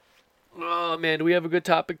Oh man, do we have a good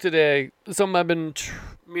topic today? Something I've been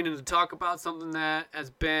meaning to talk about. Something that has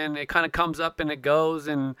been. It kind of comes up and it goes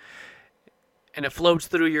and it floats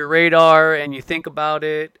through your radar and you think about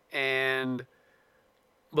it and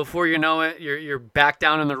before you know it, you're back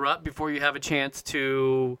down in the rut before you have a chance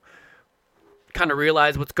to kind of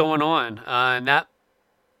realize what's going on. And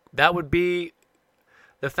that would be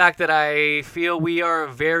the fact that I feel we are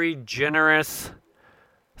a very generous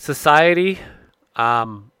society.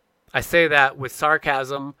 I say that with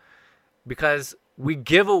sarcasm because we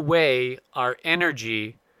give away our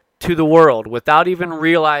energy to the world without even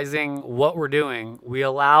realizing what we're doing. We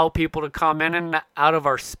allow people to come in and out of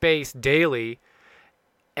our space daily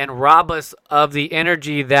and rob us of the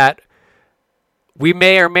energy that we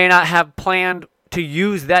may or may not have planned to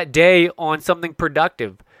use that day on something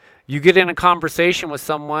productive. You get in a conversation with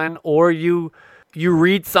someone or you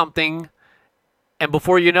read something and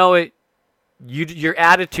before you know it, your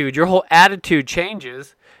whole attitude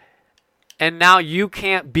changes. And now you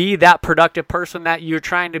can't be that productive person that you're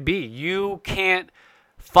trying to be. You can't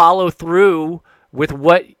follow through with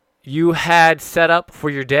what you had set up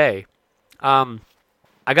for your day. I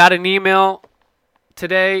got an email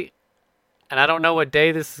today, and I don't know what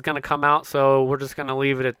day this is going to come out, so we're just going to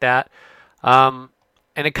leave it at that. And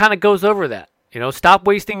it kind of goes over that. Stop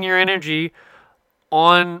wasting your energy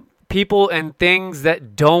on people and things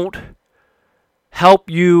that don't help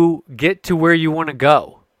you get to where you want to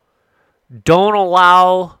go. Don't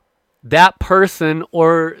allow that person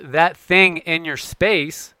or that thing in your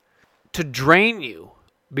space to drain you,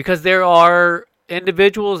 because there are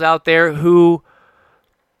individuals out there who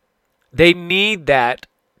they need that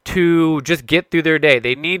to just get through their day.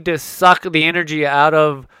 They need to suck the energy out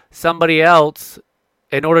of somebody else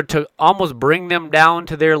in order to almost bring them down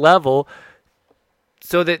to their level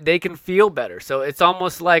so that they can feel better. So it's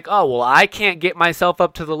almost like, oh, well, I can't get myself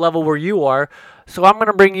up to the level where you are, so I'm going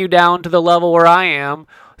to bring you down to the level where I am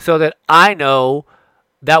so that I know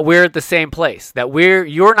that we're at the same place, that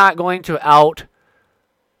you're not going to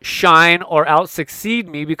outshine or out-succeed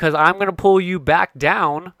me because I'm going to pull you back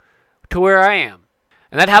down to where I am.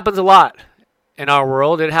 And that happens a lot in our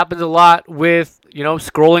world. It happens a lot with,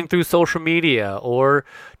 scrolling through social media or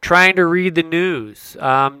trying to read the news,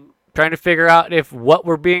 trying to figure out if what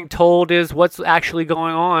we're being told is what's actually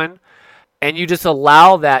going on. And you just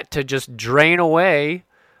allow that to just drain away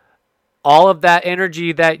all of that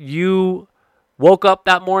energy that you woke up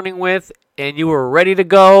that morning with and you were ready to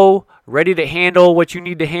go, ready to handle what you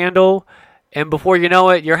need to handle. And before you know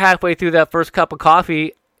it, you're halfway through that first cup of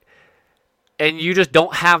coffee and you just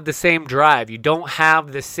don't have the same drive. You don't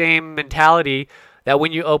have the same mentality that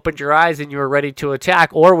when you opened your eyes and you were ready to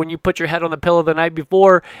attack, or when you put your head on the pillow the night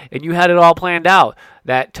before and you had it all planned out,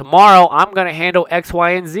 that tomorrow I'm going to handle X,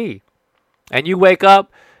 Y, and Z. And you wake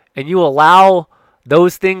up and you allow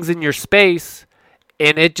those things in your space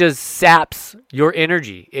and it just saps your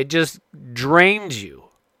energy. It just drains you.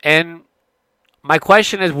 And my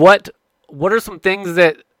question is, what are some things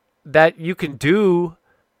that you can do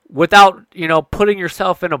without, putting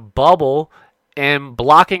yourself in a bubble and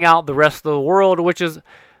blocking out the rest of the world, which is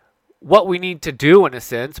what we need to do in a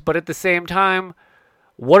sense. But at the same time,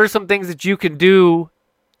 what are some things that you can do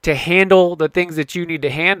to handle the things that you need to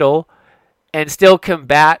handle and still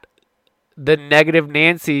combat the negative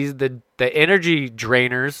Nancy's, the energy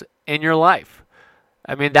drainers in your life?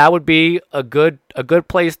 I mean, that would be a good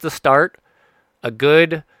place to start, a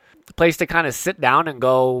good place to kind of sit down and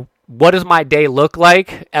go, what does my day look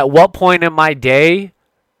like? At what point in my day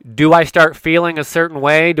do I start feeling a certain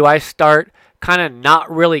way? Do I start kind of not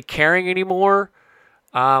really caring anymore?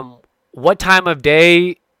 What time of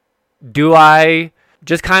day do I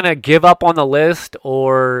just kind of give up on the list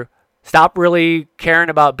or stop really caring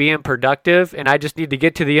about being productive and I just need to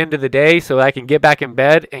get to the end of the day so I can get back in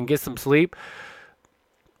bed and get some sleep?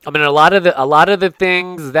 I mean, a lot of the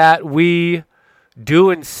things that we do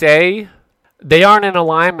and say, they aren't in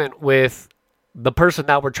alignment with the person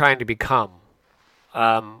that we're trying to become.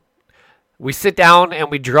 We sit down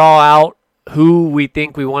and we draw out who we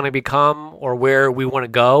think we want to become or where we want to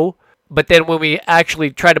go. But then when we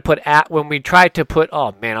actually try to put,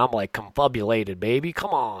 oh man, I'm like confabulated, baby.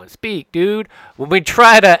 Come on, speak, dude. When we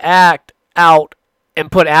try to act out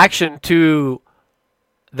and put action to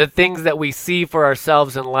the things that we see for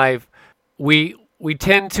ourselves in life, we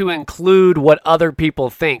tend to include what other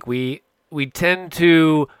people think. We tend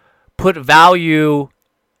to put value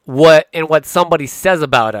in what somebody says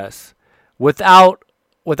about us without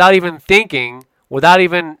even thinking, without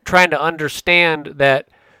even trying to understand that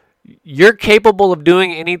you're capable of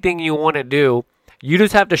doing anything you want to do. You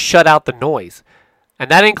just have to shut out the noise. And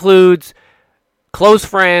that includes close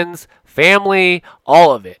friends, family,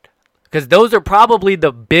 all of it. Because those are probably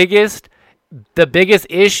the biggest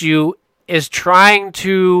issue is trying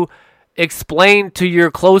to explain to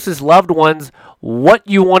your closest loved ones what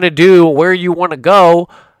you want to do, where you want to go,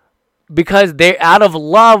 because they out of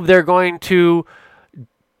love, they're going to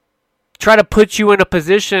try to put you in a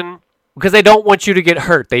position because they don't want you to get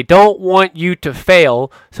hurt. They don't want you to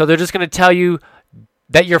fail. So they're just going to tell you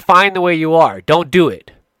that you're fine the way you are. Don't do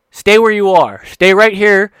it. Stay where you are. Stay right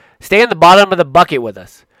here. Stay in the bottom of the bucket with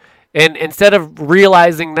us. And instead of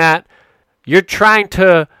realizing that you're trying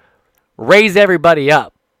to raise everybody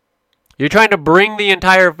up, you're trying to bring the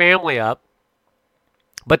entire family up,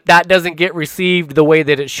 but that doesn't get received the way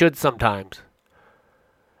that it should sometimes.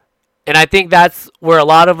 And I think that's where a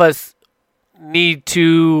lot of us need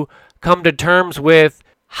to come to terms with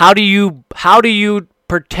how do you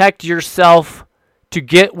protect yourself to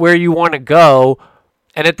get where you want to go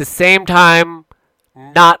and at the same time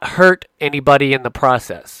not hurt anybody in the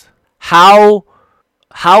process. How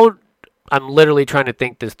I'm literally trying to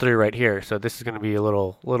think this through right here, so this is going to be a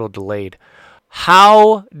little delayed.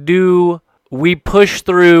 How do we push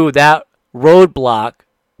through that roadblock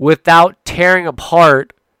without tearing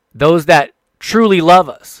apart those that truly love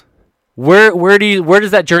us? Where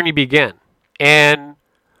does that journey begin? And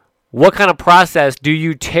what kind of process do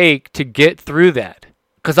you take to get through that?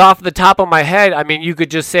 Because off the top of my head, I mean, you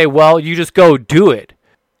could just say, well, you just go do it.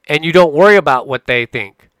 And you don't worry about what they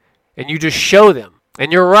think. And you just show them.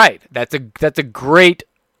 And you're right. That's a great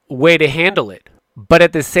way to handle it. But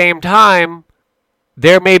at the same time,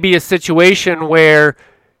 there may be a situation where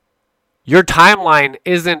your timeline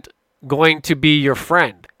isn't going to be your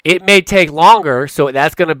friend. It may take longer, so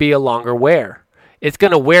that's going to be a longer wear. It's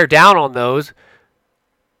going to wear down on those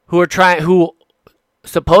who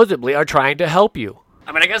supposedly are trying to help you.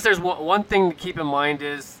 I mean, I guess there's one thing to keep in mind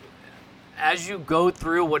is as you go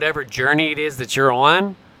through whatever journey it is that you're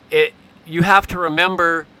on, you have to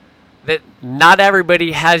remember that not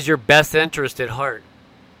everybody has your best interest at heart.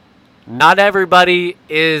 Not everybody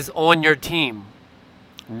is on your team.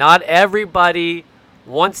 Not everybody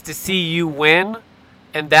wants to see you win,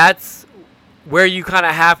 and that's where you kind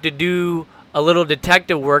of have to do a little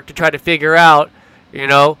detective work to try to figure out,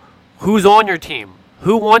 who's on your team,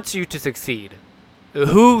 who wants you to succeed,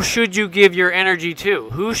 who should you give your energy to,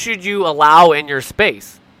 who should you allow in your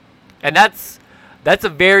space. And that's a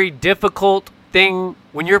very difficult thing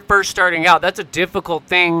when you're first starting out. That's a difficult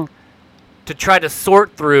thing to try to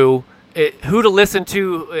sort through who to listen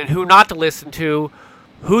to and who not to listen to,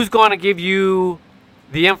 who's going to give you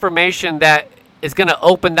the information that is going to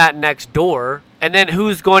open that next door, and then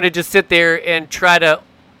who's going to just sit there and try to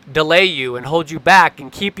delay you and hold you back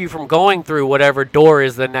and keep you from going through whatever door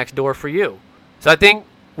is the next door for you. So I think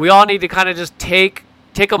we all need to kind of just take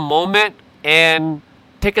a moment and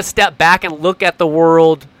take a step back and look at the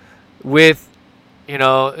world with,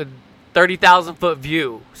 a 30,000 foot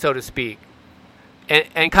view, so to speak,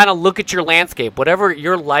 and kind of look at your landscape, whatever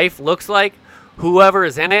your life looks like, whoever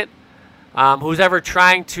is in it, who's ever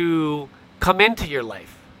trying to come into your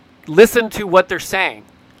life. Listen to what they're saying,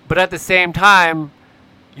 but at the same time,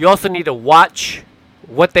 you also need to watch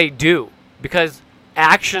what they do, because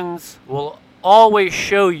actions will always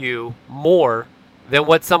show you more than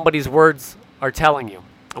what somebody's words are telling you.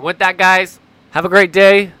 And with that, guys, have a great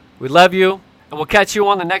day. We love you, and we'll catch you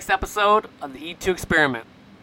on the next episode of the E2 Experiment.